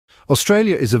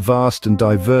Australia is a vast and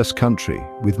diverse country,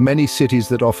 with many cities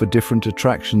that offer different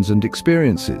attractions and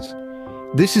experiences.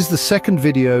 This is the second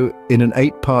video in an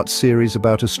 8-part series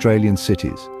about Australian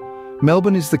cities.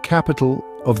 Melbourne is the capital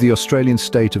of the Australian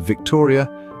state of Victoria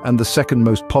and the second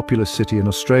most populous city in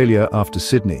Australia after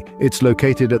Sydney. It's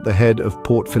located at the head of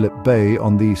Port Phillip Bay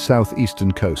on the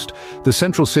southeastern coast. The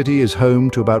central city is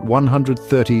home to about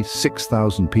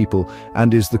 136,000 people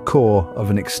and is the core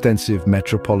of an extensive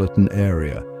metropolitan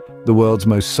area, the world's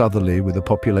most southerly, with a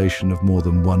population of more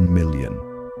than 1 million.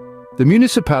 The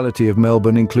municipality of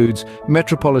Melbourne includes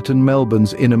metropolitan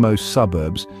Melbourne's innermost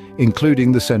suburbs,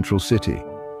 including the central city.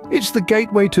 It's the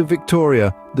gateway to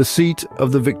Victoria, the seat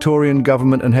of the Victorian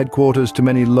government and headquarters to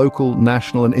many local,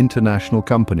 national and international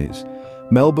companies.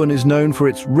 Melbourne is known for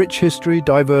its rich history,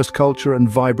 diverse culture and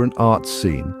vibrant arts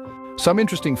scene. Some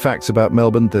interesting facts about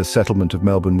Melbourne: the settlement of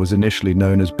Melbourne was initially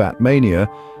known as Batmania,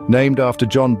 named after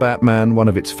John Batman, one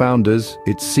of its founders.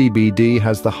 Its CBD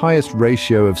has the highest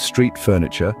ratio of street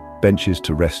furniture, benches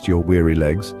to rest your weary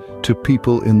legs, to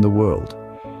people in the world.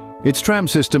 Its tram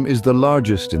system is the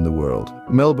largest in the world.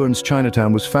 Melbourne's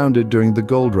Chinatown was founded during the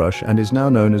Gold Rush and is now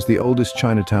known as the oldest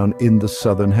Chinatown in the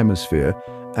Southern Hemisphere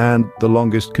and the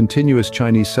longest continuous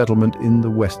Chinese settlement in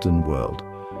the Western world.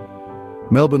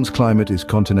 Melbourne's climate is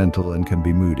continental and can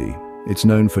be moody. It's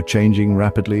known for changing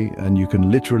rapidly, and you can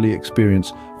literally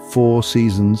experience 4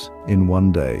 seasons in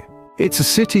one day. It's a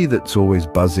city that's always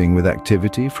buzzing with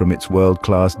activity, from its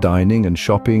world-class dining and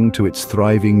shopping to its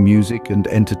thriving music and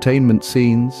entertainment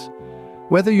scenes.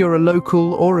 Whether you're a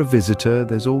local or a visitor,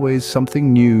 there's always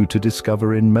something new to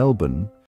discover in Melbourne.